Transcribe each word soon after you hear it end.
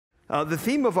The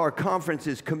theme of our conference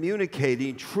is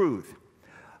communicating truth.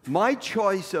 My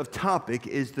choice of topic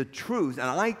is the truth, and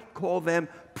I call them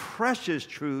precious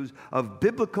truths of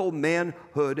biblical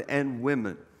manhood and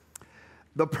women.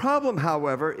 The problem,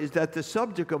 however, is that the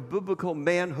subject of biblical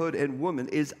manhood and woman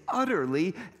is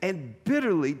utterly and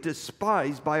bitterly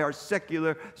despised by our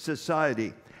secular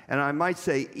society, and I might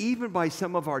say even by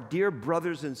some of our dear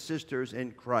brothers and sisters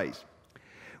in Christ.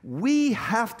 We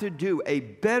have to do a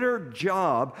better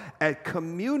job at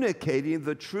communicating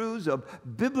the truths of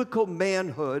biblical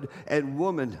manhood and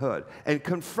womanhood and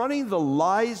confronting the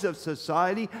lies of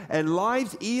society and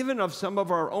lies even of some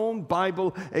of our own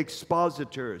Bible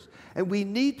expositors. And we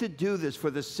need to do this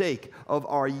for the sake of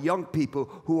our young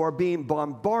people who are being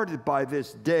bombarded by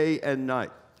this day and night.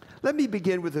 Let me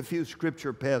begin with a few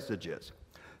scripture passages.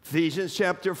 Ephesians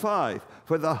chapter 5,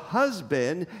 for the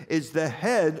husband is the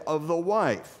head of the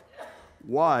wife.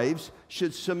 Wives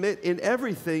should submit in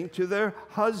everything to their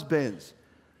husbands.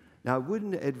 Now, I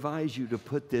wouldn't advise you to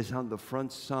put this on the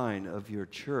front sign of your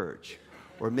church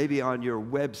or maybe on your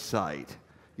website.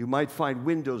 You might find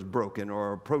windows broken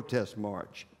or a protest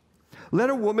march.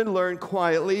 Let a woman learn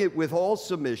quietly with all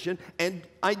submission, and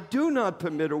I do not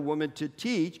permit a woman to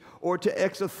teach or to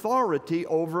exercise authority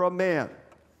over a man.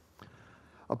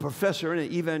 A professor in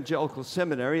an evangelical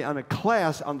seminary on a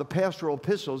class on the pastoral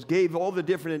epistles gave all the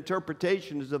different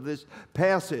interpretations of this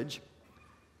passage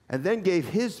and then gave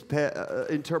his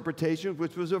interpretation,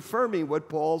 which was affirming what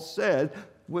Paul said,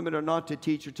 women are not to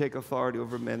teach or take authority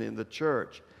over men in the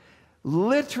church.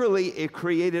 Literally, it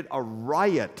created a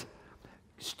riot.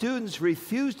 Students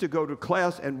refused to go to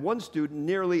class, and one student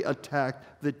nearly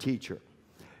attacked the teacher.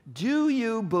 Do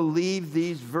you believe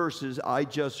these verses I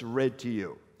just read to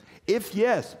you? If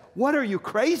yes, what are you,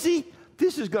 crazy?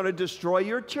 This is going to destroy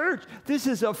your church. This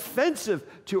is offensive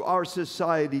to our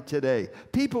society today.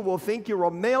 People will think you're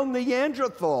a male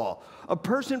Neanderthal, a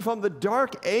person from the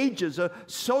dark ages, a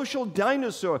social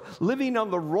dinosaur living on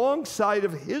the wrong side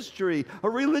of history, a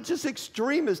religious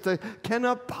extremist that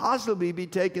cannot possibly be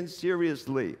taken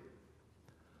seriously.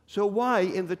 So why,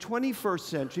 in the 21st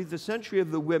century, the century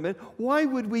of the women, why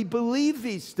would we believe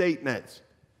these statements?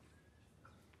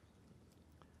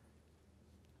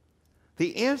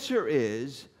 The answer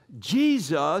is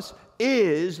Jesus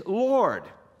is Lord.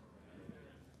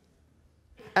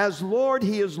 As Lord,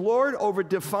 He is Lord over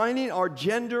defining our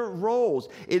gender roles.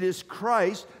 It is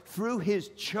Christ, through His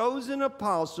chosen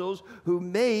apostles, who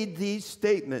made these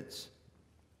statements.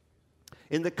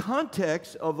 In the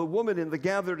context of the woman in the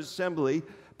gathered assembly,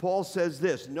 Paul says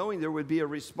this, knowing there would be a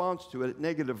response to it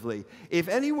negatively. If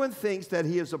anyone thinks that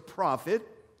he is a prophet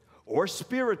or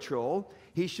spiritual,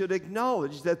 he should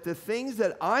acknowledge that the things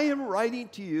that I am writing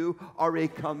to you are a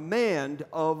command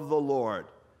of the Lord.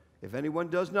 If anyone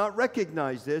does not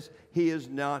recognize this, he is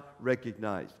not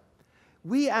recognized.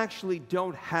 We actually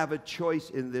don't have a choice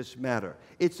in this matter.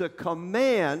 It's a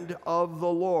command of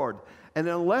the Lord. And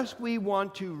unless we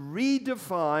want to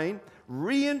redefine,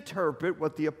 reinterpret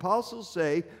what the apostles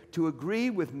say to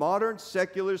agree with modern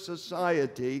secular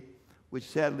society, which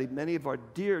sadly many of our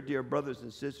dear, dear brothers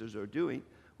and sisters are doing,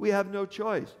 we have no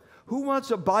choice. Who wants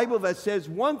a Bible that says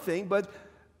one thing but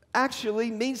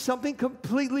actually means something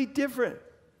completely different?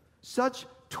 Such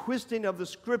twisting of the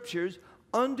scriptures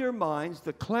undermines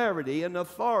the clarity and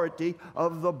authority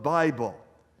of the Bible.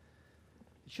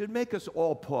 It should make us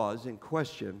all pause and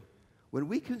question when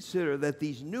we consider that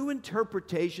these new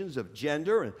interpretations of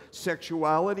gender and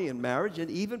sexuality and marriage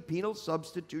and even penal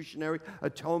substitutionary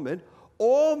atonement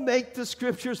all make the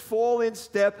scriptures fall in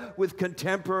step with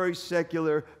contemporary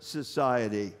secular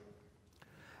society.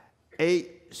 A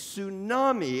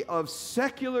tsunami of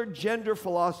secular gender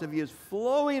philosophy is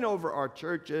flowing over our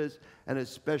churches and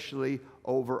especially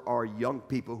over our young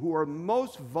people who are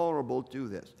most vulnerable to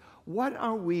this. What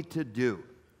are we to do?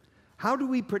 How do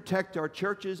we protect our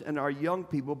churches and our young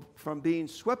people from being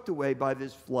swept away by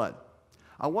this flood?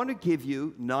 I want to give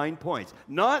you 9 points.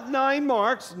 Not 9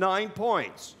 marks, 9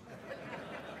 points.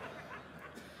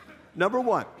 Number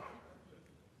 1.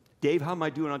 Dave, how am I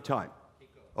doing on time?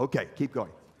 Okay, keep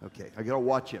going. Okay, I got to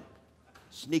watch him.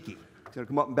 Sneaky. He's going to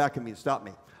come up and back at me and stop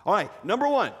me. All right, number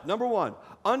one.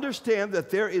 Understand that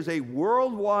there is a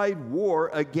worldwide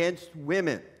war against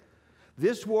women.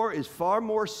 This war is far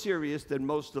more serious than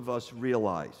most of us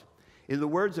realize. In the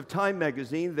words of Time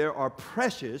magazine, there are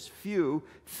precious few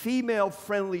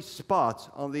female-friendly spots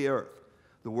on the earth.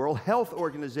 The World Health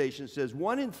Organization says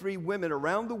 1 in 3 women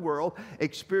around the world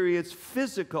experience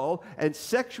physical and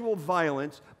sexual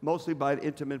violence, mostly by an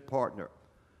intimate partner.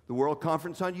 The World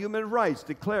Conference on Human Rights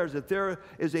declares that there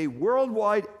is a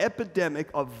worldwide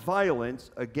epidemic of violence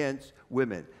against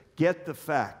women. get the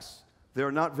facts.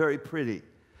 They're not very pretty.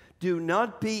 Do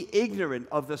not be ignorant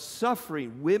of the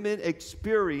suffering women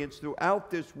experience throughout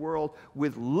this world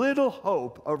with little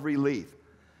hope of relief.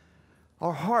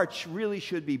 Our hearts really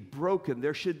should be broken.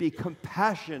 There should be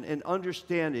compassion and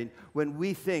understanding when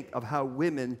we think of how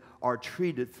women are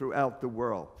treated throughout the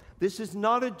world. This is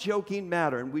not a joking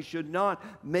matter, and we should not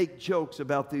make jokes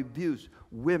about the abuse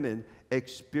women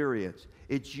experience.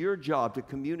 It's your job to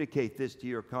communicate this to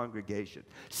your congregation.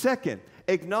 Second,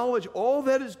 acknowledge all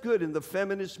that is good in the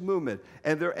feminist movement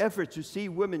and their efforts to see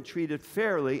women treated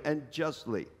fairly and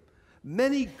justly.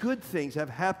 Many good things have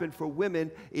happened for women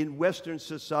in Western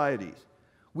societies.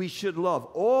 We should love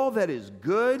all that is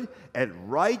good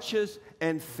and righteous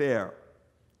and fair.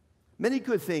 Many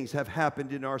good things have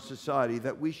happened in our society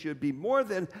that we should be more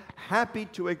than happy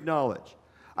to acknowledge.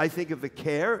 I think of the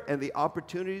care and the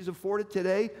opportunities afforded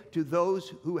today to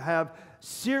those who have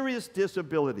serious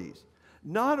disabilities.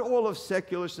 Not all of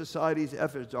secular society's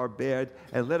efforts are bad,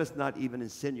 and let us not even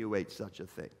insinuate such a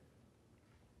thing.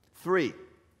 3,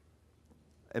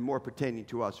 and more pertaining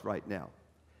to us right now,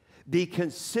 be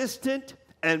consistent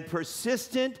and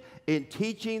persistent in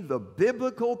teaching the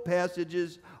biblical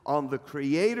passages on the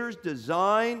Creator's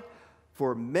design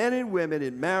for men and women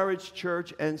in marriage,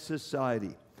 church, and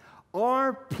society.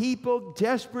 Our people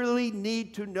desperately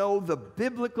need to know the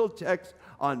biblical text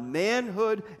on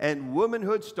manhood and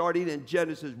womanhood starting in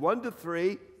Genesis 1 to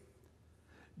 3.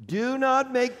 Do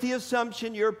not make the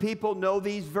assumption your people know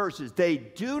these verses. They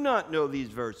do not know these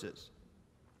verses.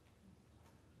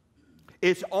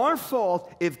 It's our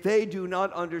fault if they do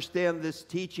not understand this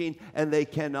teaching and they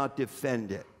cannot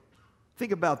defend it.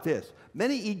 Think about this.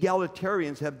 Many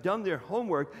egalitarians have done their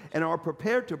homework and are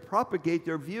prepared to propagate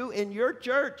their view in your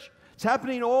church. It's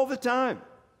happening all the time.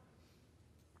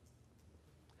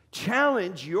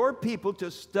 Challenge your people to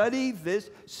study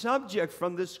this subject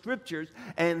from the Scriptures,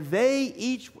 and they,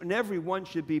 each and every one,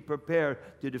 should be prepared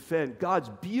to defend God's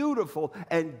beautiful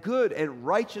and good and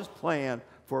righteous plan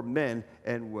for men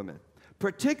and women.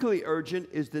 Particularly urgent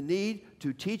is the need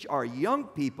to teach our young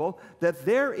people that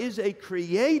there is a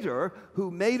Creator who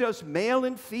made us male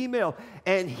and female,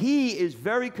 and He is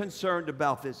very concerned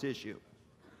about this issue.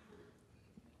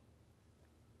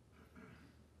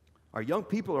 Our young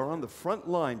people are on the front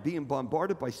line being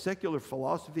bombarded by secular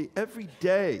philosophy every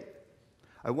day.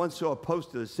 I once saw a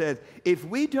post that said, if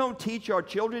we don't teach our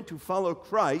children to follow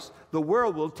Christ, the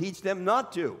world will teach them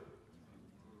not to.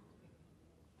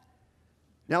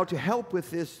 Now, to help with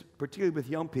this, particularly with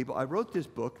young people, I wrote this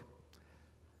book,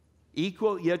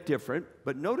 Equal Yet Different,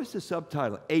 but notice the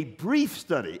subtitle, a brief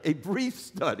study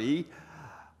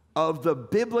of the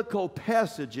biblical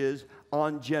passages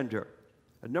on gender.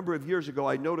 A number of years ago,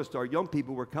 I noticed our young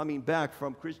people were coming back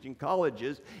from Christian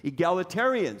colleges,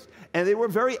 egalitarians, and they were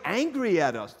very angry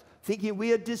at us, thinking we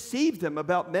had deceived them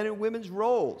about men and women's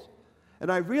roles.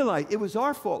 And I realized it was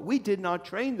our fault. We did not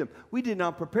train them. We did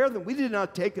not prepare them. We did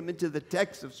not take them into the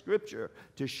text of Scripture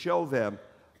to show them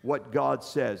what God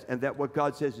says, and that what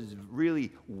God says is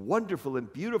really wonderful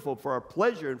and beautiful for our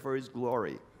pleasure and for His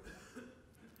glory.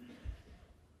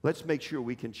 Let's make sure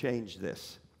we can change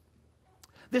this.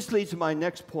 This leads to my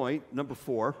next point, number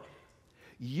 4.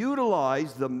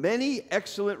 Utilize the many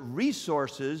excellent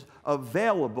resources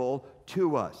available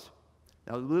to us.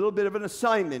 Now, a little bit of an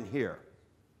assignment here.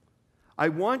 I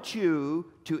want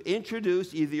you to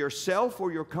introduce either yourself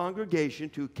or your congregation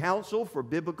to Council for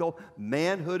Biblical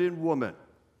Manhood and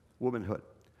Womanhood,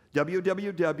 www.cbmw.org,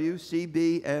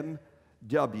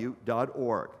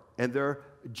 and their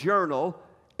journal,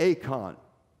 Acon.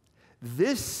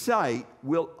 This site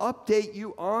will update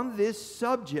you on this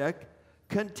subject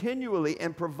continually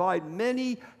and provide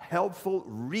many helpful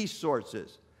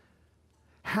resources.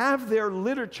 Have their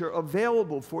literature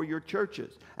available for your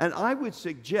churches. And I would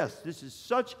suggest this is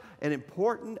such an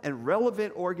important and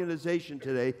relevant organization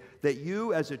today that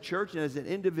you as a church and as an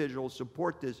individual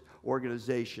support this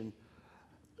organization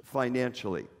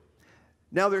financially.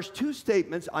 Now, there's 2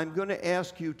 statements I'm going to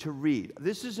ask you to read.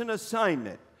 This is an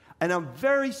assignment, and I'm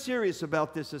very serious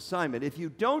about this assignment. If you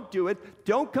don't do it,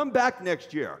 don't come back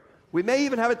next year. We may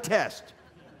even have a test.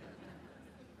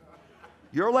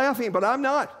 You're laughing, but I'm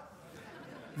not.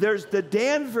 There's the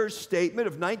Danvers Statement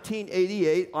of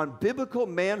 1988 on biblical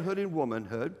manhood and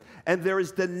womanhood, and there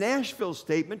is the Nashville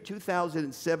Statement,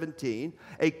 2017,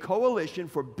 a coalition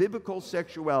for biblical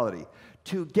sexuality.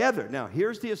 Together, now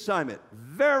here's the assignment,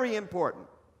 very important,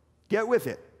 get with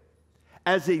it.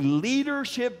 As a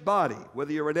leadership body,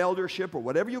 whether you're an eldership or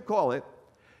whatever you call it,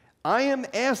 I am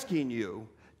asking you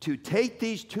to take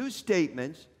these 2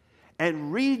 statements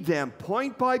and read them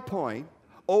point by point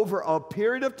over a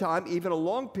period of time, even a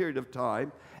long period of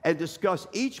time, and discuss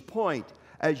each point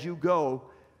as you go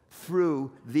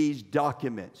through these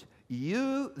documents.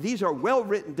 These are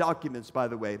well-written documents, by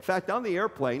the way. In fact, on the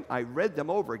airplane, I read them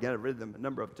over again. I've read them a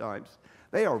number of times.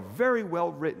 They are very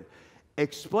well written,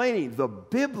 explaining the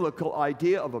biblical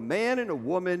idea of a man and a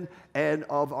woman and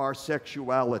of our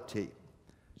sexuality.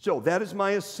 So that is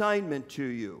my assignment to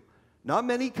you. Not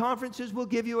many conferences will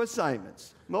give you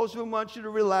assignments. Most of them want you to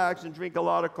relax and drink a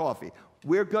lot of coffee.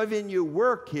 We're giving you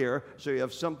work here so you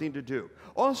have something to do.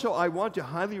 Also, I want to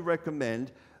highly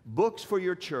recommend Books for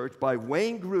Your Church by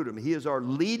Wayne Grudem. He is our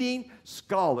leading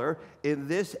scholar in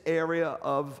this area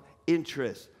of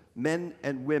interest, men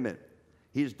and women.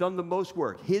 He has done the most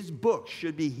work. His books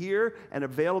should be here and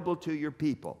available to your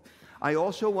people. I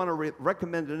also want to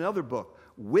recommend another book,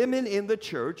 Women in the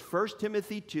Church, 1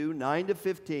 Timothy 2,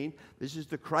 9-15. This is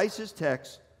the crisis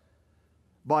text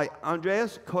by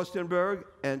Andreas Kostenberg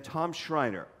and Tom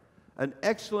Schreiner. An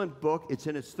excellent book. It's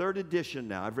in its third edition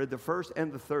now. I've read the first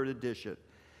and the third edition.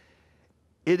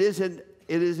 It is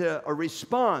a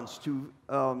response to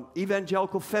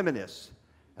evangelical feminists,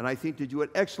 and I think they do an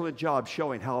excellent job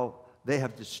showing how they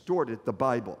have distorted the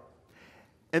Bible.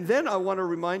 And then I want to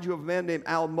remind you of a man named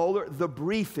Al Mohler, The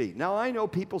Briefing. Now, I know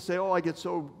people say, oh, I get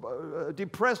so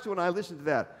depressed when I listen to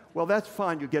that. Well, that's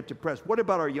fine, you get depressed. What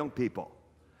about our young people?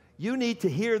 You need to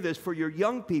hear this for your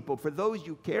young people, for those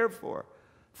you care for.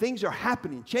 Things are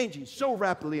happening, changing so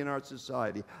rapidly in our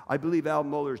society. I believe Al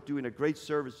Mohler is doing a great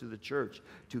service to the church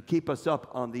to keep us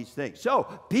up on these things. So,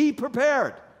 be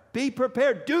prepared. Be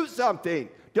prepared. Do something.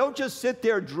 Don't just sit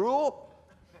there, drool.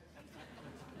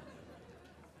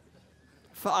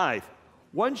 5,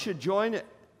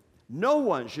 no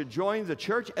one should join the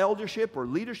church eldership or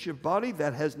leadership body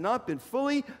that has not been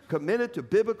fully committed to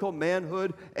biblical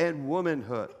manhood and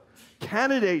womanhood.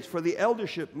 Candidates for the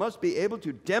eldership must be able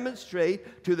to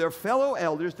demonstrate to their fellow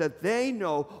elders that they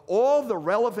know all the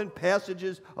relevant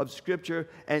passages of Scripture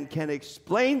and can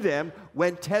explain them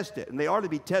when tested. And they are to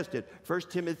be tested. 1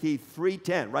 Timothy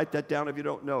 3:10. Write that down if you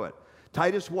don't know it.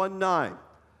 Titus 1:9.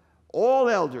 All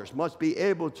elders must be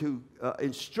able to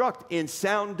instruct in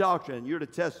sound doctrine. You're to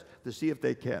test to see if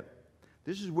they can.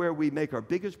 This is where we make our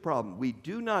biggest problem. We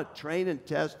do not train and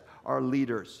test our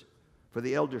leaders for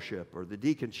the eldership or the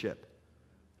deaconship.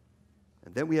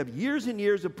 And then we have years and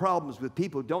years of problems with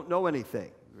people who don't know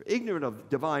anything. They're ignorant of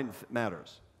divine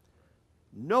matters.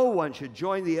 No one should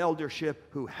join the eldership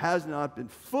who has not been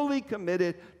fully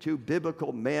committed to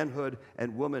biblical manhood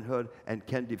and womanhood and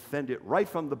can defend it right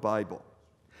from the Bible.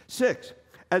 6,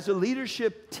 as a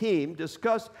leadership team,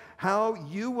 discuss how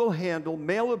you will handle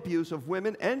male abuse of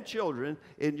women and children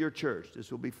in your church.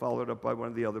 This will be followed up by one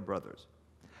of the other brothers.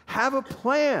 Have a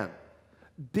plan.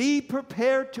 Be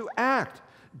prepared to act.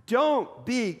 Don't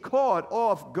be caught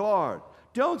off guard.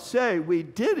 Don't say, we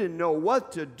didn't know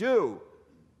what to do.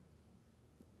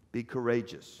 Be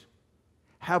courageous.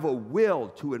 Have a will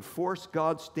to enforce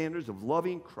God's standards of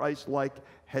loving Christ-like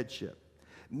headship.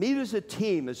 Meet as a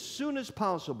team as soon as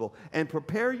possible and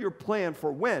prepare your plan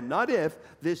for when, not if,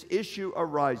 this issue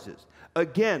arises.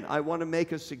 Again, I want to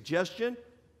make a suggestion,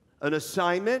 an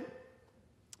assignment.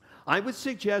 I would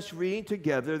suggest reading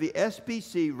together the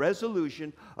SBC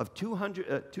resolution of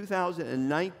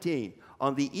 2019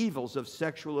 on the evils of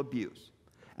sexual abuse.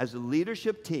 As a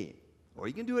leadership team, or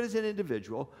you can do it as an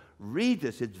individual, read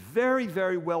this. It's very,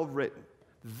 very well written,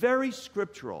 very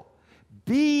scriptural.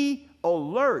 Be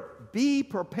alert. Be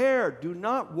prepared. Do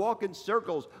not walk in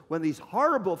circles when these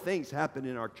horrible things happen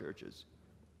in our churches.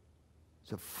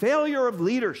 It's a failure of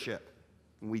leadership,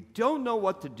 and we don't know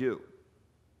what to do.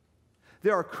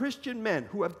 There are Christian men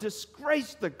who have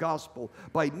disgraced the gospel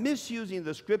by misusing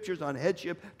the scriptures on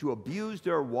headship to abuse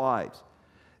their wives.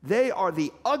 They are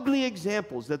the ugly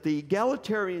examples that the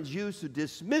egalitarians use to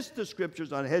dismiss the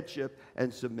scriptures on headship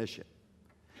and submission.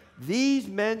 These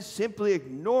men simply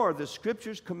ignore the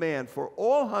Scripture's command for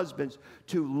all husbands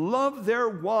to love their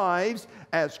wives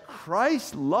as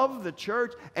Christ loved the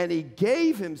church and he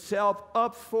gave himself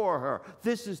up for her.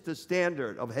 This is the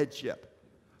standard of headship.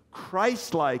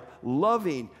 Christ-like,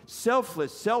 loving,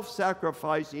 selfless,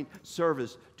 self-sacrificing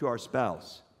service to our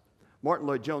spouse. Martin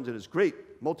Lloyd-Jones, in his great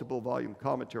multiple-volume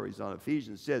commentaries on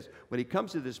Ephesians, says when he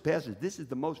comes to this passage, this is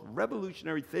the most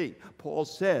revolutionary thing Paul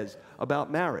says about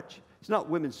marriage. It's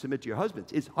not women submit to your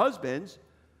husbands. It's husbands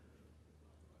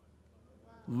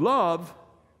love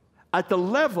at the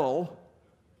level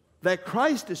that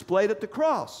Christ displayed at the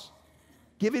cross,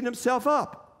 giving himself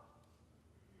up.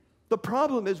 The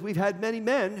problem is we've had many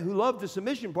men who love the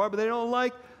submission part, but they don't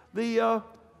like the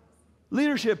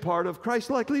leadership part of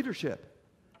Christ-like leadership.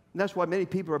 And that's why many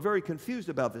people are very confused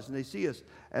about this, and they see us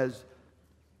as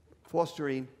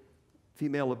fostering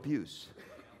female abuse.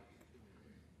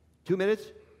 2 minutes?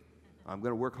 I'm going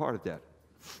to work hard at that.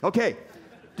 Okay.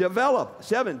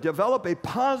 Develop a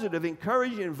positive,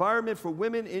 encouraging environment for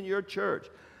women in your church.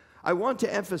 I want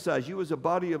to emphasize, you as a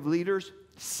body of leaders,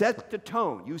 set the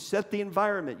tone. You set the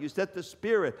environment. You set the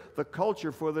spirit, the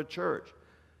culture for the church.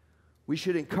 We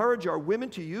should encourage our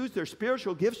women to use their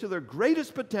spiritual gifts to their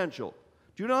greatest potential.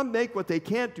 Do not make what they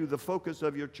can't do the focus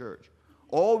of your church.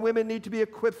 All women need to be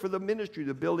equipped for the ministry,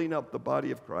 the building up the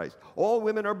body of Christ. All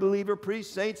women are believer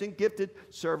priests, saints, and gifted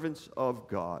servants of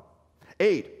God.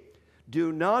 8,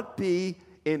 do not be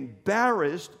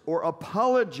embarrassed or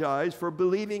apologize for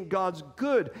believing God's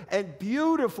good and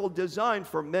beautiful design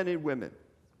for men and women.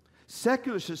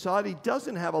 Secular society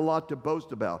doesn't have a lot to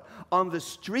boast about. On the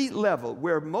street level,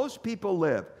 where most people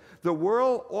live, the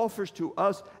world offers to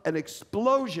us an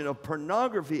explosion of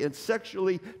pornography and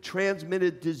sexually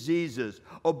transmitted diseases,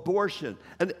 abortion,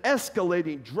 an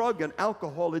escalating drug and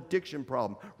alcohol addiction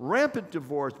problem, rampant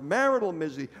divorce, marital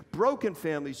misery, broken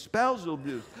families, spousal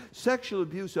abuse, sexual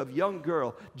abuse of young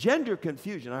girls, gender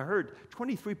confusion. I heard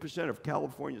 23% of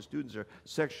California students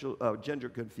are gender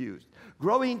confused.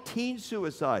 Growing teen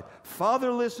suicide,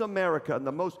 fatherless America, and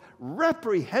the most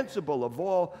reprehensible of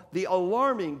all, the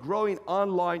alarming growing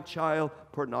online child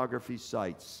pornography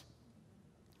sites.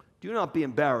 Do not be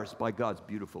embarrassed by God's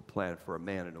beautiful plan for a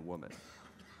man and a woman.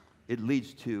 It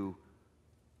leads to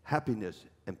happiness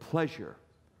and pleasure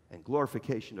and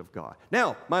glorification of God.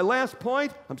 Now, my last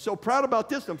point, I'm so proud about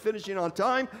this, I'm finishing on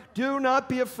time. Do not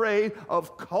be afraid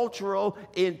of cultural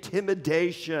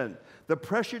intimidation. The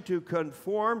pressure to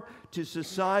conform to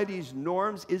society's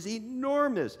norms is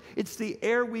enormous. It's the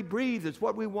air we breathe. It's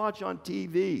what we watch on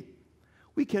TV.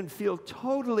 We can feel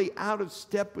totally out of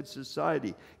step with society.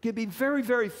 It can be very,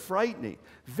 very frightening.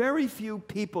 Very few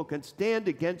people can stand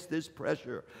against this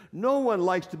pressure. No one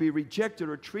likes to be rejected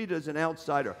or treated as an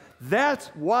outsider. That's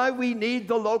why we need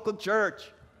the local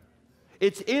church.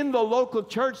 It's in the local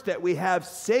church that we have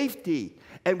safety,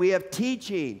 and we have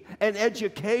teaching and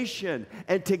education,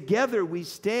 and together we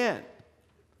stand.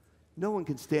 No one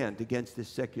can stand against this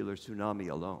secular tsunami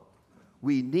alone.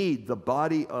 We need the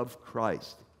body of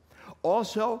Christ.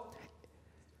 Also,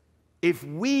 if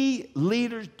we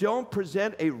leaders don't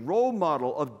present a role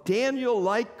model of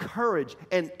Daniel-like courage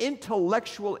and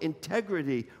intellectual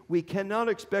integrity, we cannot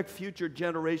expect future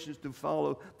generations to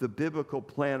follow the biblical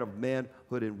plan of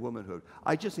manhood and womanhood.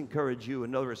 I just encourage you,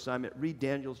 another assignment, read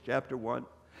Daniel chapter 1,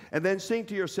 and then sing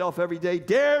to yourself every day,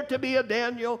 dare to be a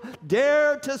Daniel,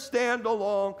 dare to stand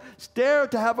along, dare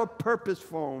to have a purpose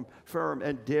firm,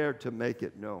 and dare to make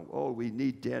it known. Oh, we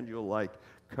need Daniel-like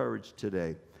courage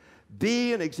today.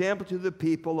 Be an example to the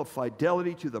people of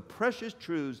fidelity to the precious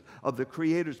truths of the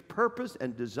Creator's purpose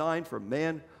and design for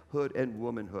manhood and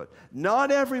womanhood. Not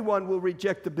everyone will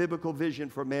reject the biblical vision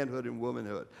for manhood and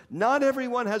womanhood. Not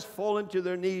everyone has fallen to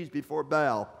their knees before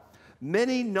Baal.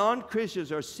 Many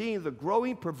non-Christians are seeing the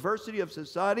growing perversity of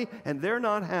society, and they're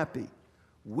not happy.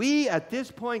 We, at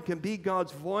this point, can be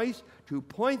God's voice to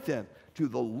point them to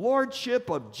the lordship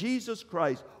of Jesus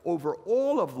Christ over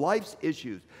all of life's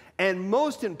issues. And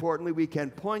most importantly, we can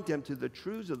point them to the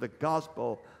truths of the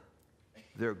gospel,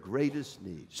 their greatest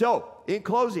need. So, in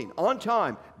closing, on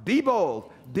time, be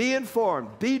bold, be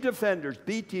informed, be defenders,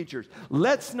 be teachers.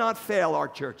 Let's not fail our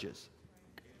churches.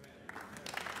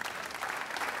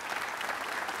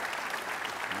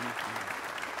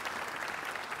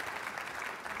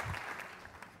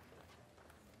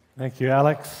 Thank you,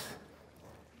 Alex.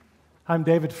 I'm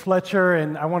David Fletcher,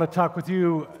 and I want to talk with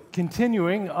you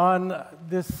continuing on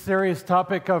this serious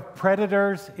topic of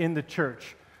predators in the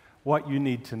church, what you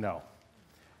need to know.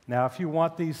 Now, if you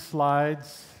want these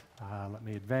slides, let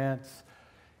me advance.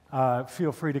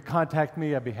 Feel free to contact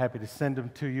me. I'd be happy to send them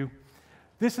to you.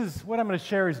 This is what I'm going to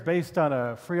share is based on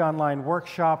a free online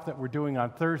workshop that we're doing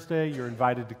on Thursday. You're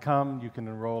invited to come. You can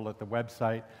enroll at the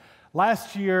website.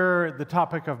 Last year, the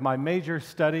topic of my major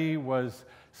study was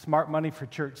smart money for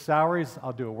church salaries.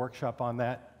 I'll do a workshop on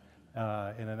that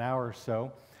in an hour or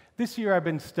so. This year, I've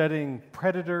been studying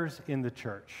predators in the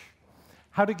church.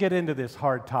 How to get into this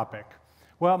hard topic.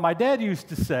 Well, my dad used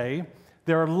to say,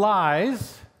 there are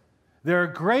lies, there are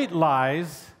great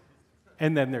lies,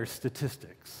 and then there's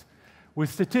statistics. With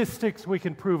statistics, we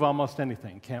can prove almost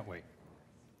anything, can't we?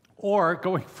 Or,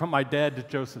 going from my dad to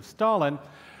Joseph Stalin,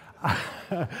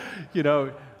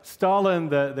 Stalin,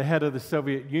 the head of the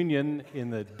Soviet Union in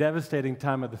the devastating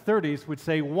time of the 30s, would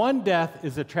say, one death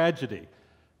is a tragedy.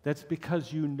 That's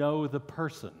because you know the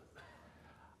person.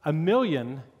 1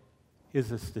 million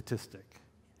is a statistic.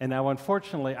 And now,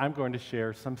 unfortunately, I'm going to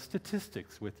share some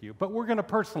statistics with you, but we're going to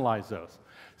personalize those.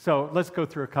 So let's go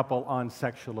through a couple on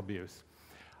sexual abuse.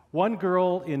 1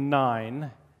 girl in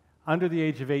 9 under the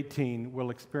age of 18 will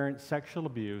experience sexual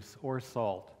abuse or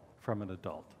assault from an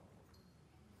adult.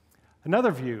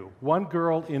 Another view, 1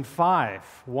 girl in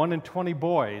 5, 1 in 20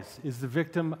 boys is the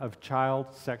victim of child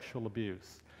sexual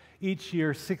abuse. Each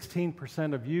year,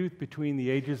 16% of youth between the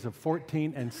ages of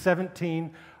 14 and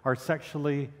 17 are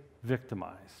sexually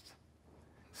victimized.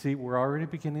 See, we're already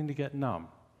beginning to get numb,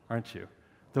 aren't you?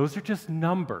 Those are just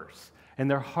numbers, and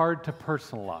they're hard to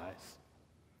personalize.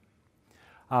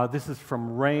 This is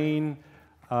from RAINN.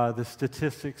 The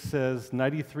statistics says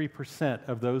 93%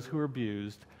 of those who are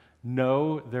abused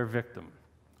know their victim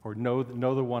or know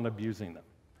the one abusing them.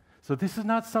 So this is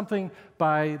not something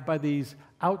by these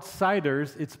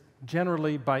outsiders, it's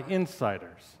generally by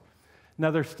insiders.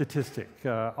 Another statistic,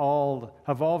 of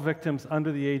all victims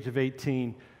under the age of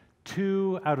 18,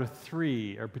 2 out of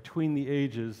 3 are between the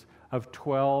ages of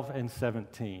 12 and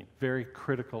 17, very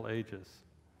critical ages.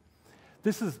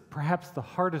 This is perhaps the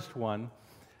hardest one.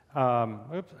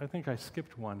 Oops, I think I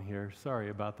skipped one here. Sorry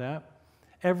about that.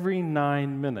 Every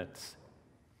 9 minutes,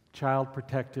 Child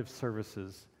Protective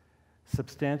Services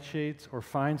substantiates or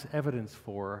finds evidence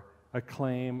for a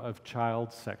claim of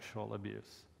child sexual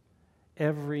abuse.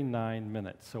 Every 9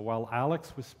 minutes. So while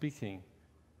Alex was speaking,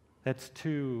 that's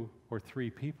 2 or 3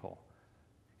 people.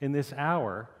 In this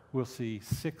hour, we'll see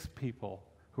 6 people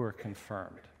who are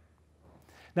confirmed.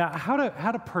 Now, how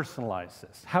to personalize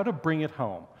this, how to bring it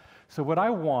home. So what I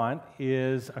want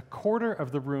is a quarter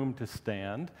of the room to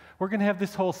stand. We're going to have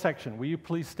this whole section. Will you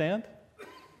please stand?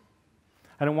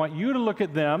 And I want you to look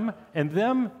at them and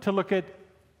them to look at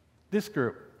this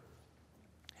group.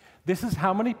 This is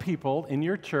how many people in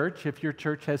your church, if your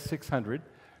church has 600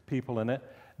 people in it,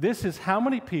 this is how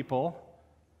many people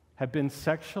have been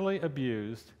sexually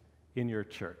abused in your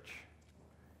church.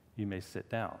 You may sit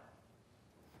down.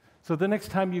 So the next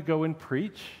time you go and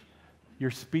preach, you're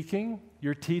speaking,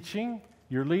 you're teaching,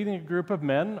 you're leading a group of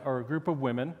men or a group of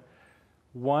women,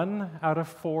 1 out of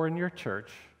 4 in your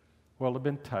church will have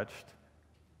been touched,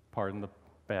 pardon the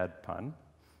bad pun,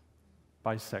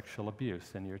 by sexual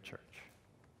abuse in your church.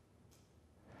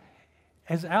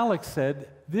 As Alex said,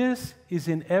 this is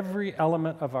in every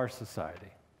element of our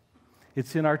society.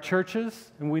 It's in our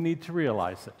churches, and we need to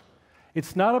realize it.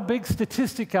 It's not a big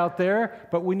statistic out there,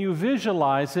 but when you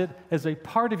visualize it as a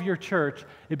part of your church,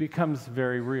 it becomes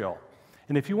very real.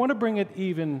 And if you want to bring it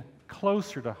even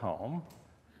closer to home,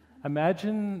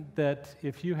 imagine that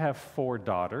if you have 4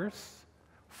 daughters,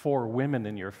 4 women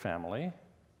in your family,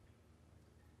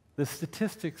 the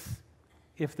statistics,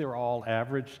 if they're all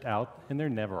averaged out, and there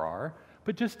never are,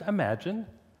 but just imagine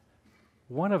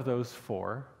one of those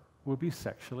 4 will be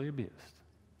sexually abused.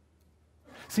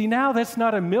 See, now that's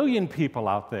not 1 million people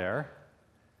out there.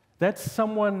 That's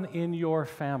someone in your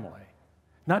family.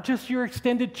 Not just your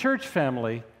extended church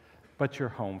family, but your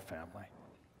home family.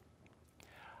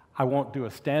 I won't do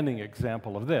a standing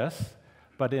example of this,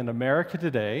 but in America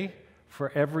today,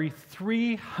 for every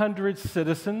 300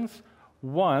 citizens,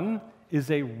 1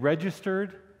 is a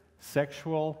registered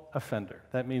sexual offender.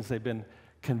 That means they've been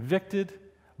convicted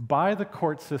by the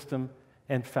court system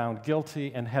and found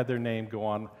guilty and had their name go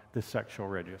on the sexual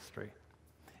registry.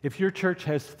 If your church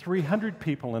has 300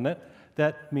 people in it,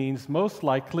 that means most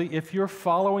likely, if you're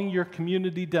following your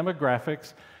community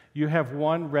demographics, you have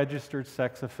 1 registered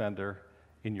sex offender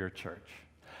in your church.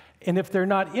 And if they're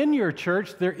not in your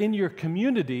church, they're in your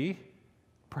community,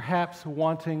 perhaps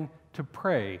wanting to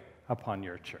prey upon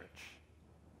your church.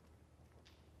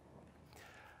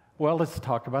 Well, let's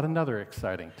talk about another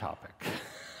exciting topic.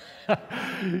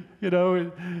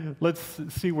 Let's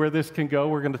see where this can go.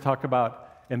 We're going to talk about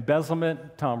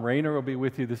embezzlement. Tom Rayner will be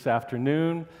with you this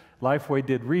afternoon. Lifeway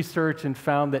did research and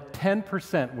found that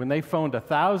 10%, when they phoned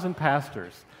 1,000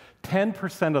 pastors,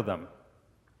 10% of them,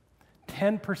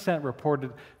 10%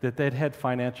 reported that they'd had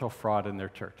financial fraud in their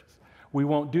churches. We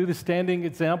won't do the standing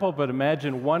example, but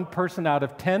imagine 1 person out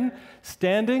of 10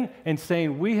 standing and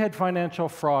saying, we had financial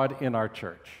fraud in our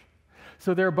church.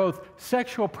 So there are both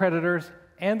sexual predators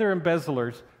and there are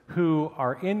embezzlers who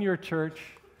are in your church,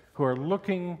 who are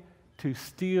looking to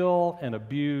steal and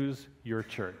abuse your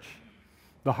church.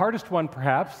 The hardest one,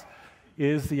 perhaps,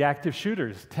 is the active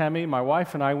shooters. Tammy, my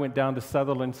wife, and I went down to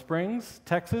Sutherland Springs,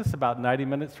 Texas, about 90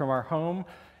 minutes from our home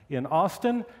in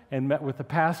Austin, and met with the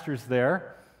pastors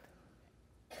there.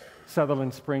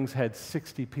 Sutherland Springs had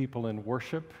 60 people in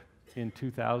worship in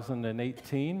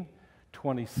 2018.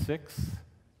 26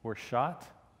 were shot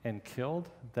and killed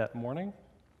that morning.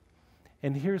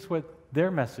 And here's what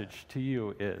their message to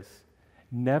you is: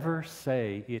 never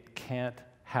say it can't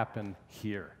happen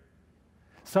here.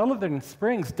 Sutherland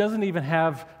Springs doesn't even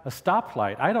have a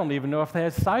stoplight. I don't even know if they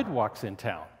have sidewalks in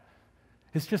town.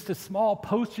 It's just a small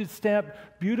postage stamp,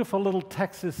 beautiful little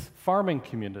Texas farming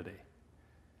community.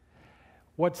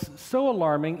 What's so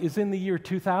alarming is in the year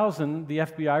 2000, the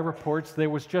FBI reports there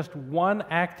was just one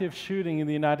active shooting in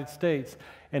the United States,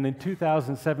 and in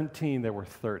 2017 there were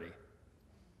 30.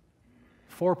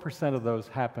 4% of those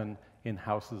happen in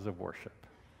houses of worship.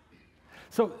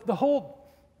 So the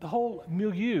whole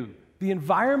milieu, the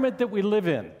environment that we live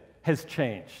in has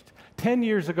changed. 10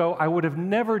 years ago, I would have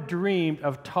never dreamed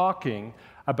of talking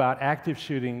about active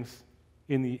shootings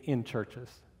in churches.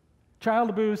 Child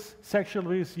abuse, sexual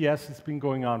abuse, yes, it's been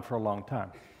going on for a long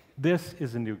time. This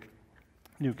is a new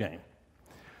game.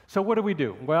 So what do we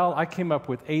do? Well, I came up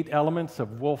with 8 elements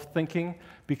of wolf thinking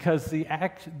because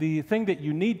the thing that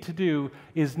you need to do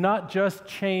is not just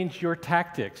change your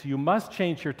tactics. You must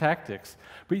change your tactics.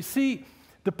 But you see,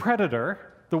 the predator,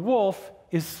 the wolf,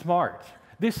 is smart.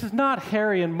 This is not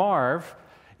Harry and Marv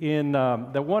in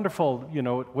the wonderful,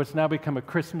 what's now become a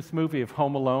Christmas movie of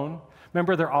Home Alone.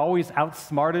 Remember, they're always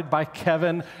outsmarted by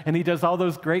Kevin, and he does all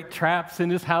those great traps in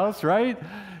his house, right?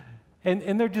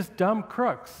 And they're just dumb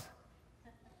crooks.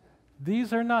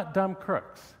 These are not dumb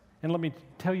crooks. And let me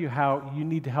tell you how you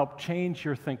need to help change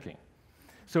your thinking.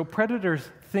 So predators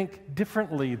think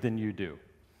differently than you do.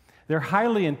 They're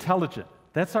highly intelligent.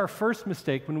 That's our first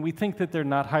mistake when we think that they're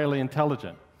not highly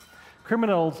intelligent.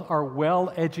 Criminals are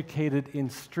well educated in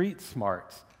street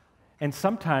smarts and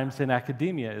sometimes in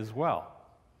academia as well.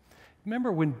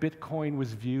 Remember when Bitcoin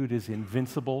was viewed as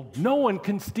invincible? No one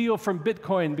can steal from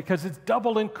Bitcoin because it's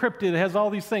double encrypted, it has all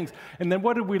these things. And then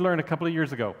what did we learn a couple of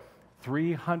years ago?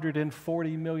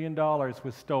 $340 million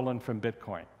was stolen from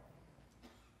Bitcoin.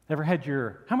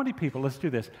 How many people, let's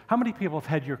do this, how many people have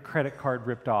had your credit card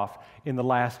ripped off in the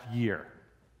last year?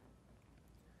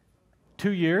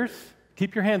 2 years?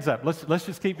 Keep your hands up. Let's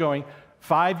just keep going.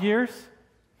 5 years?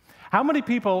 How many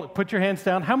people, put your hands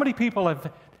down, how many people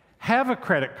have a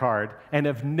credit card and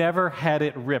have never had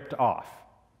it ripped off?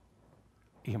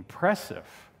 Impressive.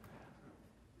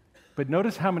 But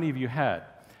notice how many of you had.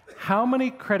 How many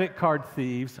credit card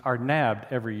thieves are nabbed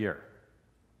every year?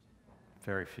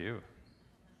 Very few.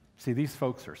 See, these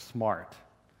folks are smart.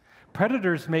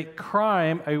 Predators make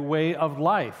crime a way of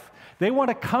life. They want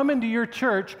to come into your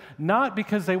church not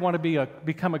because they want to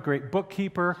become a great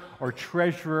bookkeeper or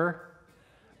treasurer,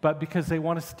 but because they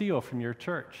want to steal from your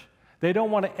church. They don't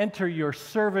want to enter your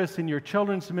service in your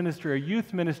children's ministry or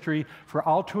youth ministry for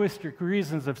altruistic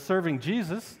reasons of serving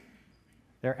Jesus.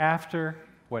 They're after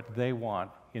what they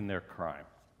want in their crime.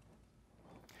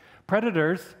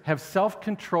 Predators have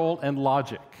self-control and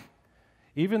logic.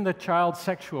 Even the child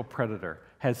sexual predator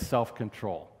has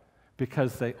self-control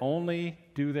because they only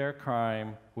do their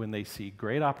crime when they see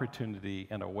great opportunity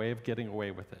and a way of getting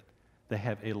away with it. They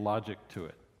have a logic to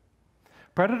it.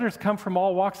 Predators come from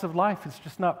all walks of life. It's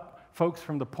just not folks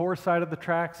from the poor side of the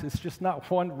tracks. It's just not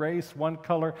one race, one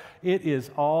color. It is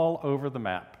all over the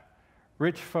map.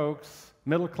 Rich folks,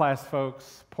 middle-class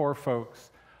folks, poor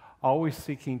folks, always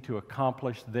seeking to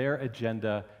accomplish their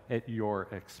agenda at your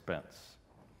expense.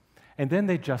 And then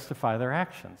they justify their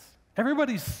actions.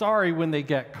 Everybody's sorry when they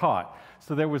get caught.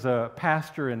 So there was a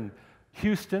pastor in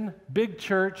Houston, big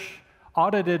church,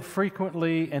 audited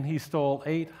frequently, and he stole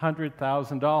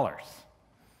 $800,000.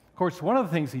 Of course, one of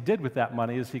the things he did with that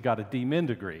money is he got a D-Min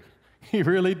degree. He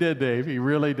really did, Dave. He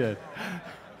really did.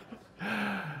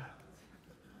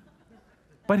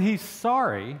 But he's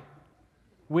sorry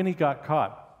when he got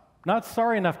caught. Not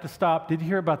sorry enough to stop. Did you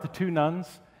hear about the 2 nuns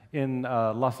in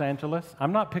Los Angeles?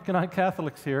 I'm not picking on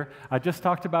Catholics here. I just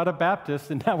talked about a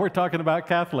Baptist, and now we're talking about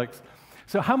Catholics.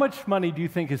 So how much money do you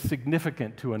think is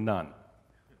significant to a nun?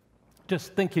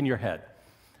 Just think in your head.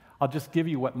 I'll just give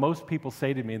you what most people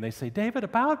say to me, and they say, David,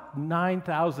 about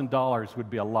 $9,000 would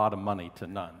be a lot of money to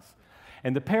nuns.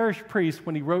 And the parish priest,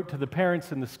 when he wrote to the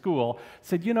parents in the school,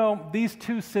 said, these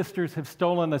 2 sisters have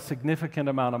stolen a significant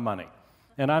amount of money.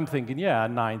 And I'm thinking, yeah,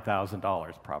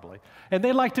 $9,000 probably. And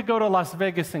they like to go to Las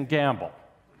Vegas and gamble.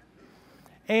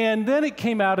 And then it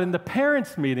came out in the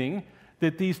parents' meeting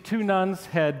that these 2 nuns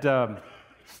had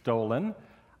stolen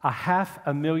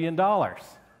 $500,000.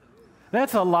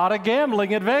 That's a lot of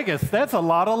gambling at Vegas. That's a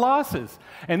lot of losses.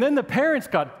 And then the parents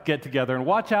get together and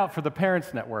watch out for the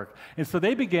Parents Network. And so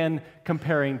they began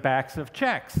comparing backs of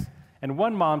checks. And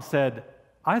one mom said,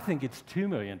 I think it's $2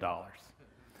 million.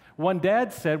 One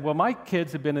dad said, well, my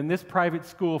kids have been in this private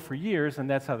school for years, and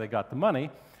that's how they got the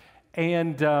money.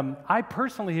 And I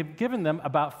personally have given them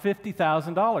about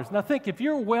 $50,000. Now think, if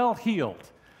you're well-heeled,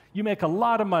 you make a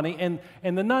lot of money,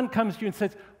 and the nun comes to you and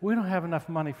says, we don't have enough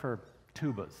money for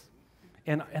tubas.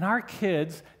 And our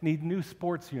kids need new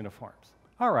sports uniforms.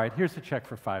 All right, here's a check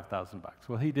for $5,000.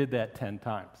 Well, he did that 10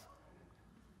 times.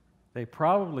 They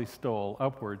probably stole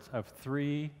upwards of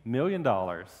 $3 million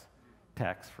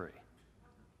tax-free.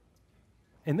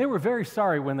 And they were very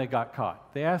sorry when they got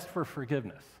caught. They asked for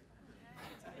forgiveness.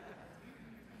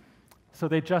 So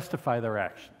they justify their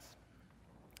actions.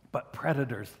 But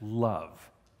predators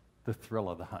love the thrill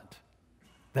of the hunt.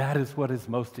 That is what is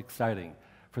most exciting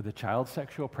for the child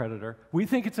sexual predator. We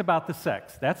think it's about the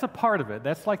sex. That's a part of it.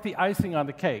 That's like the icing on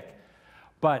the cake.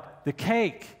 But the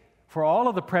cake for all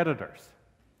of the predators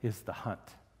is the hunt.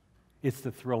 It's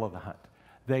the thrill of the hunt.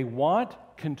 They want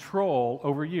control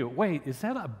over you. Wait, is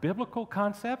that a biblical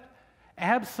concept?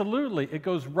 Absolutely. It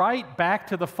goes right back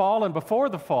to the fall and before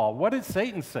the fall. What did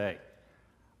Satan say?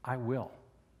 I will.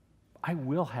 I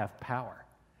will have power.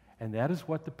 And that is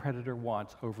what the predator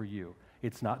wants over you.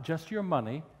 It's not just your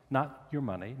money, not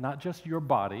just your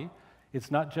body. It's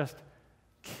not just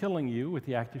killing you with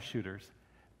the active shooters.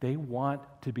 They want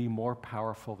to be more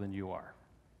powerful than you are.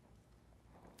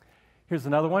 Here's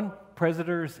another one.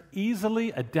 Predators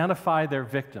easily identify their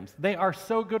victims. They are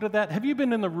so good at that. Have you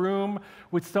been in the room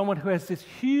with someone who has this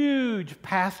huge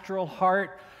pastoral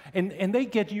heart, and they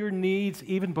get your needs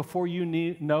even before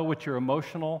you know what your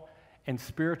emotional and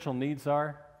spiritual needs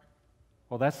are?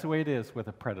 Well, that's the way it is with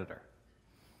a predator.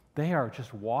 They are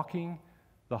just walking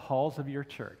the halls of your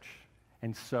church.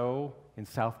 And so, in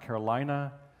South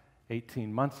Carolina,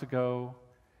 18 months ago,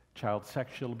 child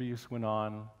sexual abuse went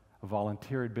on. A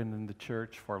volunteer had been in the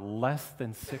church for less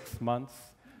than 6 months.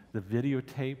 The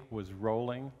videotape was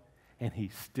rolling, and he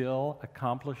still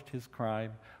accomplished his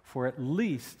crime for at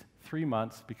least 3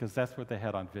 months because that's what they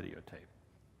had on videotape.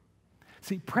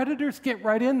 See, predators get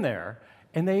right in there,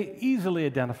 and they easily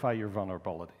identify your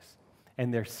vulnerabilities.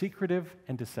 And they're secretive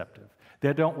and deceptive.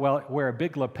 They don't wear a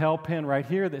big lapel pin right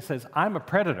here that says, I'm a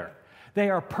predator. They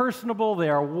are personable, they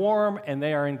are warm, and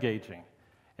they are engaging.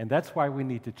 And that's why we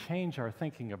need to change our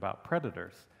thinking about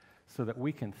predators so that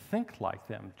we can think like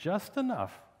them just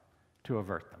enough to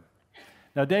avert them.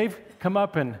 Now, Dave, come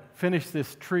up and finish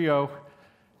this trio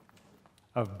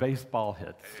of baseball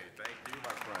hits. Hey, thank you, my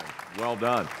friend. Well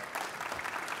done.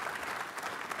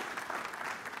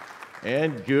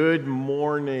 And good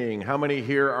morning. How many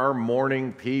here are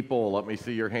morning people? Let me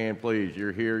see your hand, please.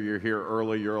 You're here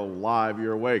early, you're alive,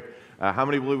 you're awake. How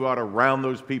many believe we ought to round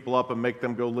those people up and make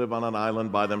them go live on an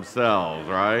island by themselves,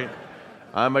 right?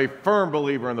 I'm a firm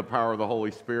believer in the power of the Holy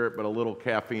Spirit, but a little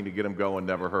caffeine to get them going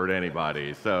never hurt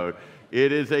anybody. So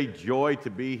it is a joy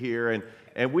to be here.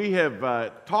 And we have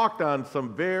talked on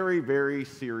some very, very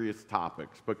serious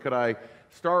topics. But could I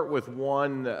start with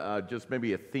one, just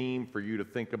maybe a theme for you to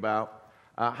think about?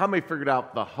 How many figured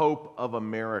out the hope of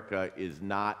America is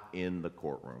not in the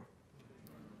courtroom?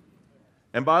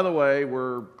 And by the way,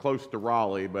 we're close to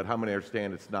Raleigh, but how many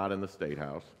understand it's not in the State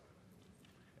House?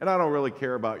 And I don't really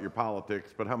care about your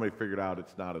politics, but how many figured out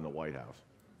it's not in the White House?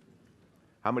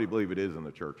 How many believe it is in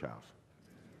the church house?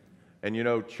 And you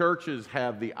know, churches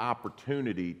have the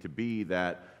opportunity to be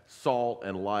that salt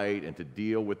and light and to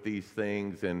deal with these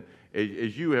things. And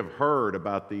as you have heard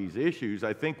about these issues,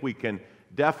 I think we can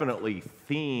definitely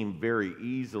theme very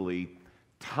easily,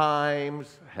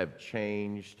 times have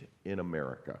changed in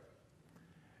America.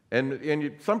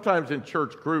 And sometimes in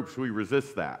church groups, we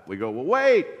resist that. We go, well,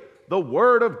 wait, the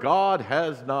Word of God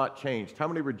has not changed. How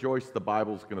many rejoice the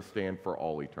Bible's going to stand for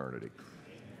all eternity?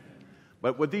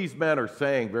 But what these men are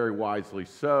saying, very wisely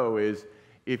so, is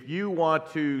if you want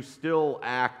to still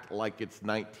act like it's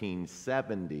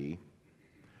 1970,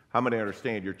 how many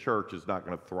understand your church is not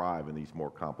going to thrive in these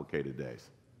more complicated days?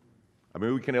 I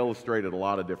mean, we can illustrate it a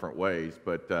lot of different ways,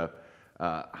 but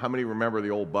how many remember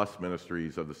the old bus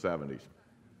ministries of the 70s?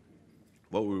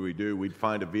 What would we do? We'd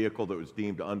find a vehicle that was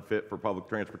deemed unfit for public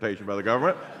transportation by the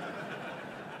government.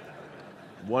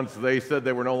 Once they said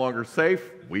they were no longer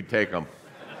safe, we'd take them.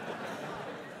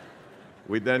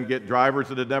 We'd then get drivers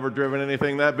that had never driven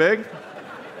anything that big.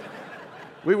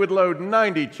 We would load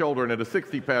 90 children into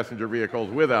 60 passenger vehicles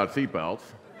without seatbelts,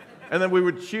 and then we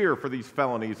would cheer for these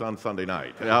felonies on Sunday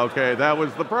night. Okay, that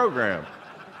was the program.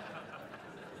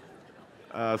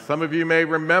 Some of you may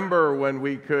remember when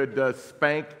we could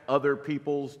spank other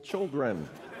people's children.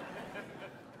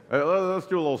 Let's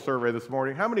do a little survey this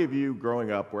morning. How many of you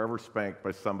growing up were ever spanked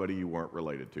by somebody you weren't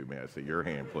related to? May I see your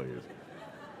hand, please?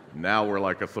 Now we're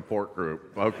like a support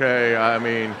group. Okay, I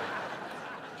mean,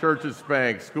 churches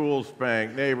spank, schools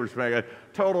spank, neighbors spank. A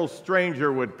total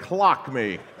stranger would clock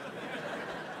me.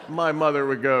 My mother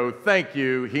would go, thank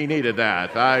you, he needed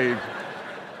that.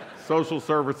 Social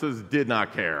services did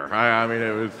not care. I mean,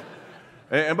 it was...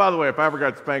 And by the way, if I ever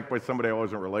got spanked by somebody I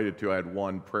wasn't related to, I had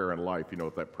one prayer in life. You know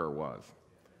what that prayer was?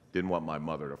 Didn't want my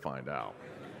mother to find out.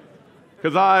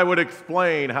 because I would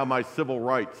explain how my civil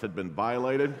rights had been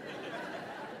violated,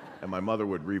 and my mother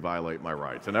would re-violate my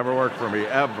rights. It never worked for me,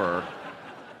 ever.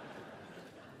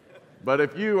 But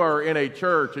if you are in a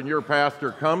church and your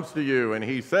pastor comes to you and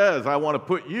he says, I want to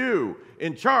put you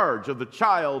in charge of the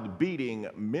child beating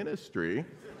ministry,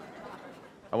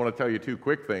 I want to tell you two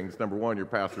quick things. Number one, your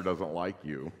pastor doesn't like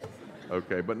you.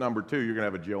 Okay, but number two, you're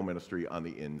going to have a jail ministry on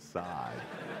the inside.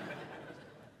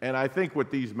 And I think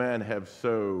what these men have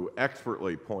so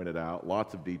expertly pointed out,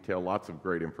 lots of detail, lots of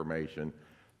great information,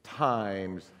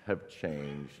 times have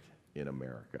changed in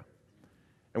America.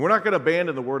 And we're not going to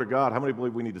abandon the Word of God. How many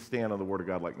believe we need to stand on the Word of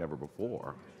God like never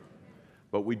before?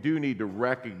 But we do need to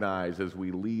recognize as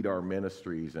we lead our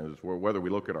ministries, and whether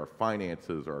we look at our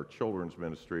finances or our children's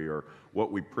ministry or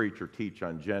what we preach or teach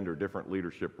on gender, different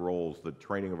leadership roles, the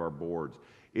training of our boards,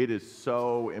 it is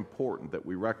so important that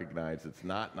we recognize it's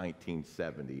not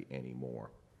 1970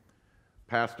 anymore.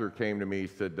 Pastor came to me,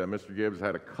 said, Mr. Gibbs, I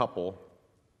had a couple,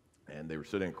 and they were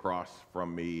sitting across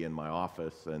from me in my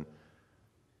office, and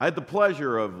I had the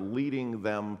pleasure of leading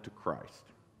them to Christ.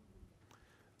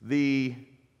 The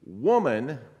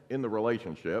woman in the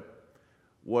relationship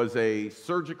was a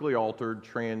surgically altered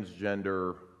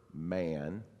transgender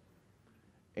man.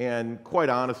 And quite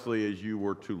honestly, as you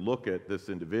were to look at this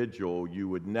individual, you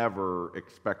would never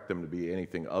expect them to be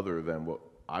anything other than what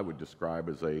I would describe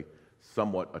as a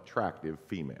somewhat attractive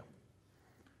female.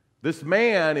 This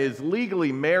man is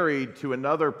legally married to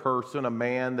another person, a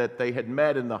man that they had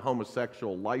met in the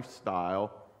homosexual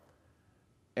lifestyle.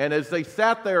 And as they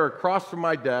sat there across from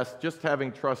my desk, just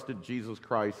having trusted Jesus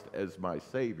Christ as my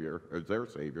Savior, as their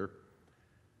Savior,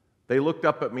 they looked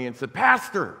up at me and said,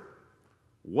 Pastor,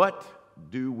 what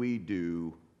do we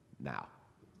do now?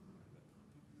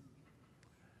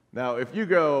 Now, if you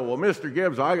go, well, Mr.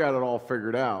 Gibbs, I got it all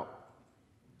figured out,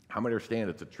 how many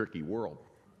understand it's a tricky world?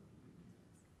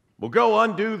 Well, go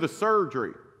undo the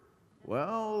surgery.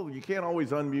 Well, you can't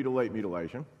always unmutilate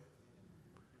mutilation.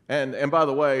 And by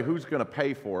the way, who's going to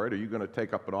pay for it? Are you going to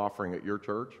take up an offering at your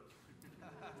church?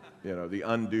 You know, the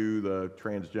undo the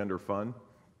transgender fund.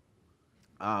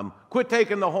 Quit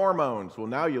taking the hormones. Well,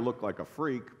 now you look like a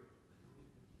freak.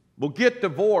 Well, get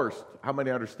divorced. How many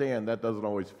understand that doesn't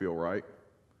always feel right?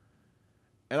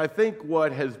 And I think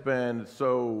what has been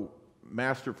so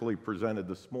masterfully presented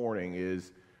this morning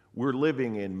is we're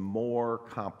living in more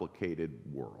complicated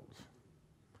worlds.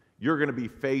 You're going to be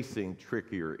facing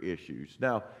trickier issues.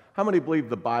 Now, how many believe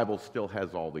the Bible still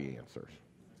has all the answers?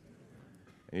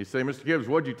 And you say, Mr. Gibbs,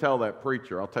 what'd you tell that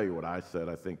preacher? I'll tell you what I said.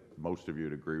 I think most of you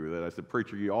would agree with it. I said,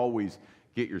 preacher, you always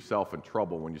get yourself in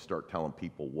trouble when you start telling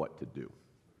people what to do.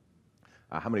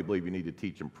 How many believe you need to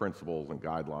teach them principles and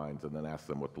guidelines and then ask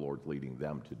them what the Lord's leading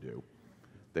them to do?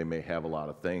 They may have a lot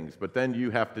of things, but then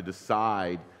you have to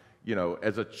decide, you know,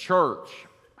 as a church,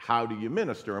 how do you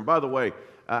minister? And by the way,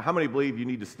 how many believe you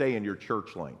need to stay in your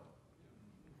church lane?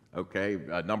 Okay,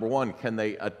 number one, can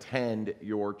they attend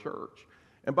your church?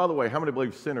 And by the way, how many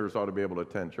believe sinners ought to be able to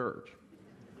attend church?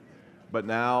 But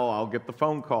now I'll get the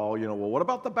phone call, you know, well, what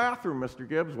about the bathroom, Mr.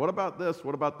 Gibbs? What about this?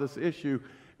 What about this issue?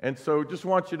 And so just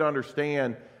want you to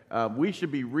understand, we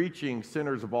should be reaching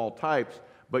sinners of all types,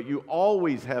 but you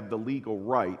always have the legal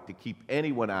right to keep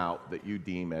anyone out that you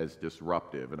deem as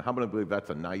disruptive. And how many believe that's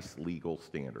a nice legal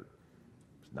standard?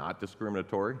 It's not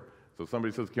discriminatory. So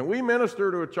somebody says, can we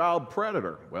minister to a child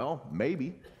predator? Well,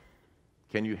 maybe.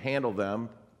 Can you handle them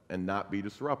and not be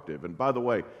disruptive? And by the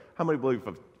way, how many believe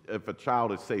if a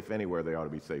child is safe anywhere, they ought to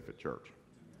be safe at church?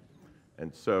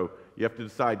 And so you have to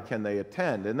decide, can they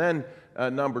attend? And then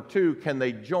number two, can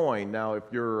they join? Now, if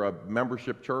you're a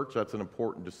membership church, that's an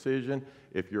important decision.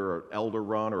 If you're an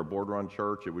elder-run or a board-run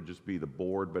church, it would just be the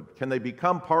board. But can they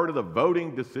become part of the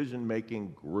voting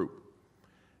decision-making group?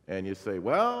 And you say,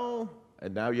 well,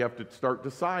 and now you have to start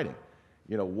deciding,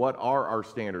 you know, what are our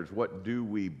standards? What do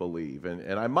we believe?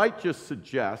 And I might just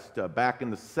suggest, back in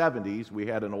the 70s, we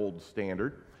had an old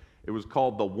standard. It was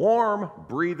called the warm,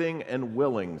 breathing, and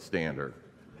willing standard.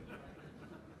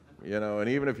 You know, and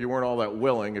even if you weren't all that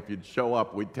willing, if you'd show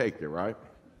up, we'd take you, right?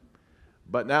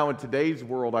 But now in today's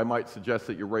world, I might suggest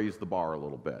that you raise the bar a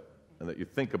little bit and that you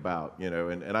think about, you know,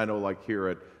 and I know like here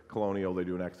at Colonial, they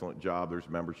do an excellent job. There's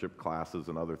membership classes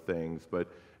and other things,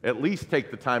 but at least take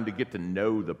the time to get to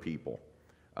know the people.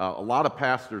 A lot of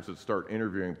pastors that start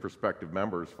interviewing prospective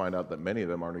members find out that many of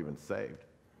them aren't even saved.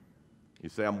 You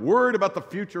say, I'm worried about the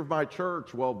future of my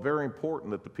church. Well, very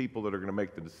important that the people that are going to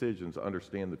make the decisions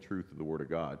understand the truth of the Word of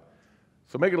God.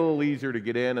 So make it a little easier to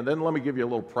get in, and then let me give you a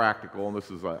little practical, and this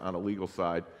is on a legal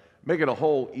side. Make it a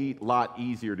whole lot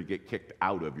easier to get kicked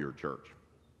out of your church.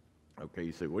 Okay,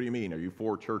 you say, what do you mean? Are you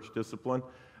for church discipline?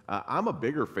 I'm a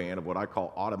bigger fan of what I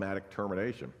call automatic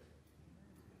termination.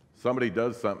 Somebody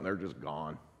does something, they're just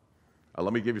gone.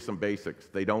 Let me give you some basics.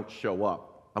 They don't show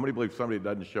up. How many believe somebody that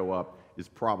doesn't show up is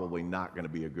probably not going to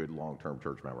be a good long-term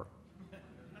church member?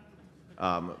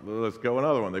 Let's go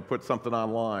another one. They put something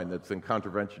online that's in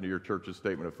contravention to your church's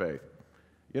statement of faith.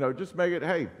 Just make it,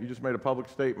 hey, you just made a public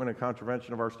statement in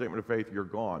contravention of our statement of faith, you're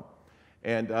gone.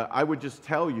 And I would just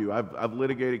tell you, I've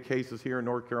litigated cases here in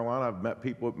North Carolina. I've met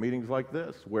people at meetings like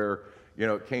this where,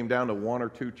 it came down to one or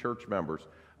two church members.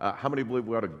 How many believe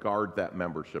we ought to guard that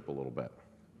membership a little bit?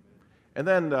 And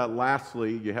then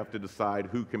lastly, you have to decide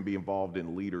who can be involved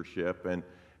in leadership.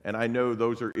 And I know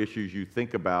those are issues you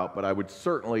think about, but I would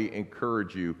certainly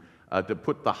encourage you to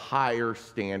put the higher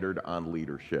standard on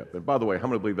leadership. And by the way, how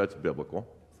many believe that's biblical?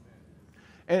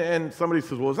 And somebody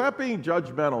says, well, is that being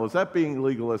judgmental? Is that being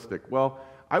legalistic? Well,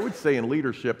 I would say in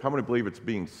leadership, how many believe it's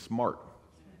being smart?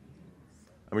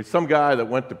 I mean, some guy that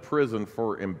went to prison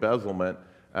for embezzlement,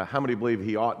 how many believe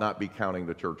he ought not be counting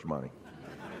the church money?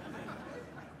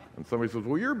 And somebody says,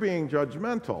 well, you're being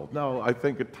judgmental. No, I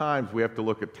think at times we have to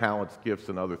look at talents, gifts,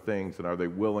 and other things, and are they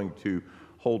willing to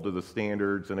hold to the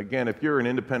standards? And again, if you're an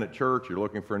independent church, you're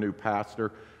looking for a new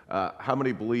pastor, how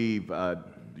many believe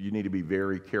you need to be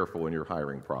very careful in your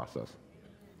hiring process?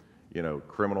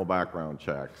 Criminal background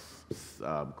checks,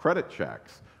 credit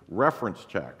checks, reference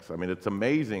checks. I mean, it's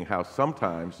amazing how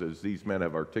sometimes, as these men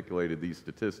have articulated these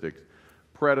statistics,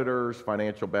 predators,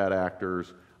 financial bad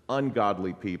actors,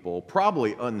 ungodly people,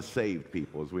 probably unsaved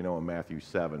people, as we know in Matthew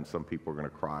 7, some people are going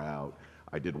to cry out,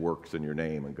 I did works in your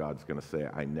name, and God's going to say,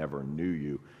 I never knew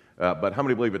you. But how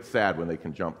many believe it's sad when they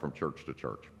can jump from church to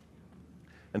church?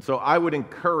 And so I would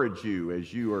encourage you,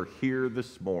 as you are here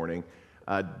this morning,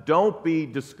 don't be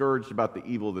discouraged about the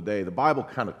evil of the day. The Bible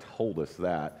kind of told us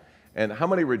that. And how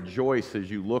many rejoice as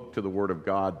you look to the Word of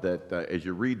God that as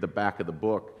you read the back of the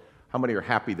book, how many are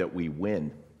happy that we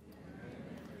win?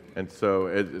 And so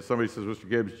as somebody says, Mr.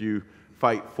 Gibbs, you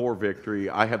fight for victory.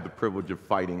 I have the privilege of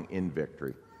fighting in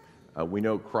victory. We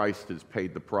know Christ has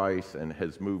paid the price and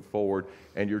has moved forward,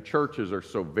 and your churches are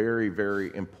so very,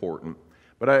 very important.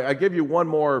 But I give you one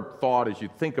more thought as you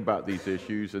think about these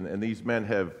issues, and these men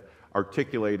have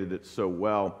articulated it so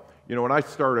well. When I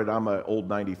started, I'm an old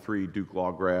 93 Duke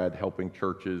Law grad, helping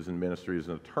churches and ministry as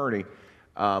an attorney.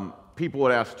 People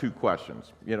would ask two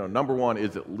questions. Number one,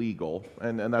 is it legal?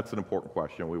 And that's an important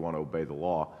question. We want to obey the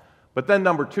law. But then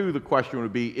number two, the question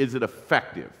would be, is it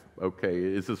effective? Okay,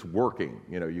 is this working?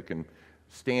 You can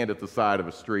stand at the side of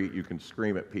a street, you can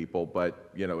scream at people,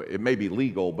 but it may be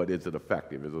legal, but is it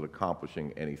effective? Is it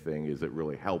accomplishing anything? Is it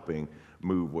really helping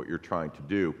move what you're trying to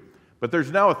do? But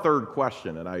there's now a third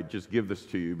question, and I just give this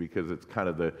to you because it's kind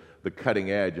of the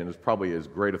cutting edge, and it's probably as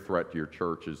great a threat to your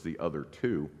church as the other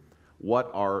two.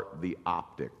 What are the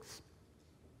optics?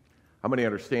 How many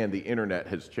understand the internet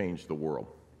has changed the world?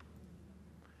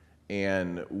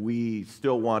 And we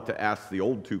still want to ask the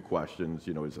old two questions,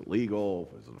 is it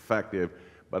legal? Is it effective?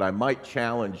 But I might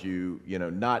challenge you,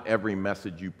 not every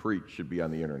message you preach should be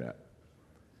on the internet.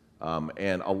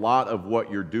 And a lot of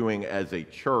what you're doing as a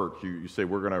church, you say,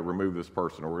 we're going to remove this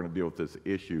person or we're going to deal with this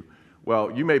issue.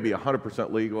 Well, you may be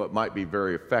 100% legal, it might be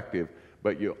very effective,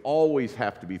 but you always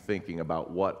have to be thinking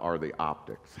about what are the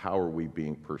optics, how are we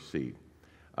being perceived.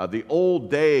 The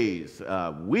old days,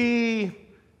 we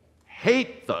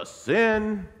hate the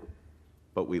sin,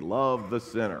 but we love the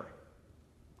sinner.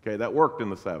 Okay, that worked in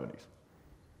the 70s.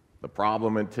 The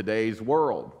problem in today's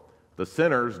world, the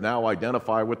sinners now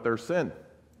identify with their sin.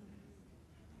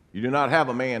 You do not have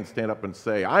a man stand up and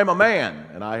say, I'm a man,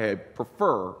 and I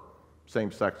prefer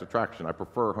same-sex attraction. I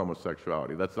prefer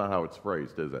homosexuality. That's not how it's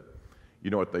phrased, is it? You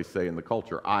know what they say in the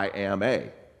culture, I am a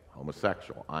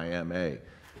homosexual, I am a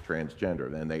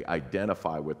transgender, and they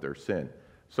identify with their sin.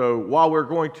 So while we're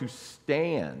going to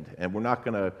stand, and we're not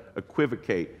going to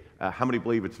equivocate, how many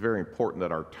believe it's very important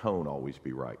that our tone always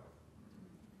be right?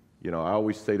 I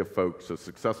always say to folks, a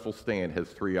successful stand has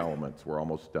three elements. We're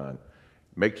almost done.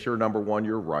 Make sure, number one,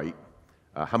 you're right.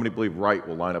 How many believe right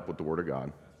will line up with the Word of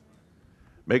God?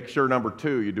 Make sure, number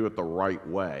two, you do it the right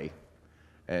way.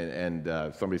 And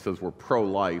somebody says we're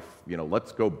pro-life,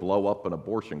 let's go blow up an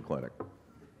abortion clinic.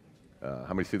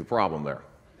 How many see the problem there?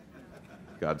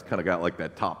 God's kind of got like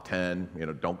that top 10,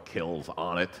 don't kills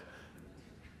on it.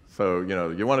 So,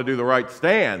 you want to do the right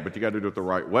stand, but you got to do it the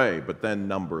right way. But then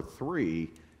number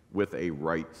three, with a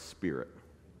right spirit.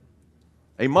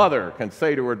 A mother can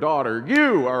say to her daughter,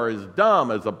 you are as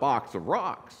dumb as a box of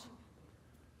rocks.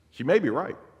 She may be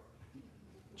right.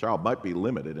 The child might be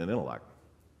limited in intellect.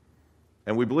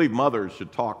 And we believe mothers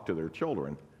should talk to their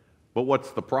children. But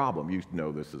what's the problem? You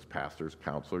know this as pastors,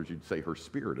 counselors. You'd say her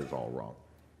spirit is all wrong.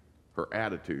 her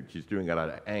attitude. She's doing it out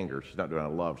of anger. She's not doing it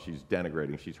out of love. She's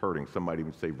denigrating. She's hurting. Some might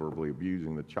even say verbally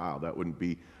abusing the child. That wouldn't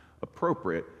be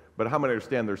appropriate. But how many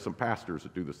understand there's some pastors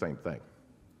that do the same thing?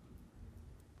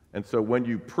 And so when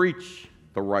you preach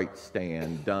the right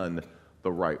stand, done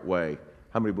the right way,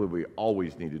 how many believe we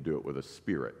always need to do it with a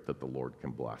spirit that the Lord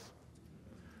can bless?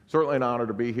 Certainly an honor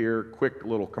to be here. Quick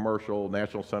little commercial,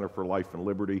 National Center for Life and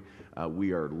Liberty.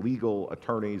 We are legal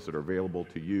attorneys that are available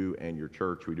to you and your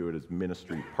church. We do it as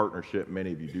ministry partnership.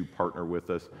 Many of you do partner with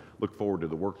us. Look forward to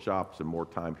the workshops and more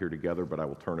time here together, but I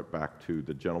will turn it back to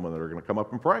the gentlemen that are going to come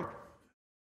up and pray.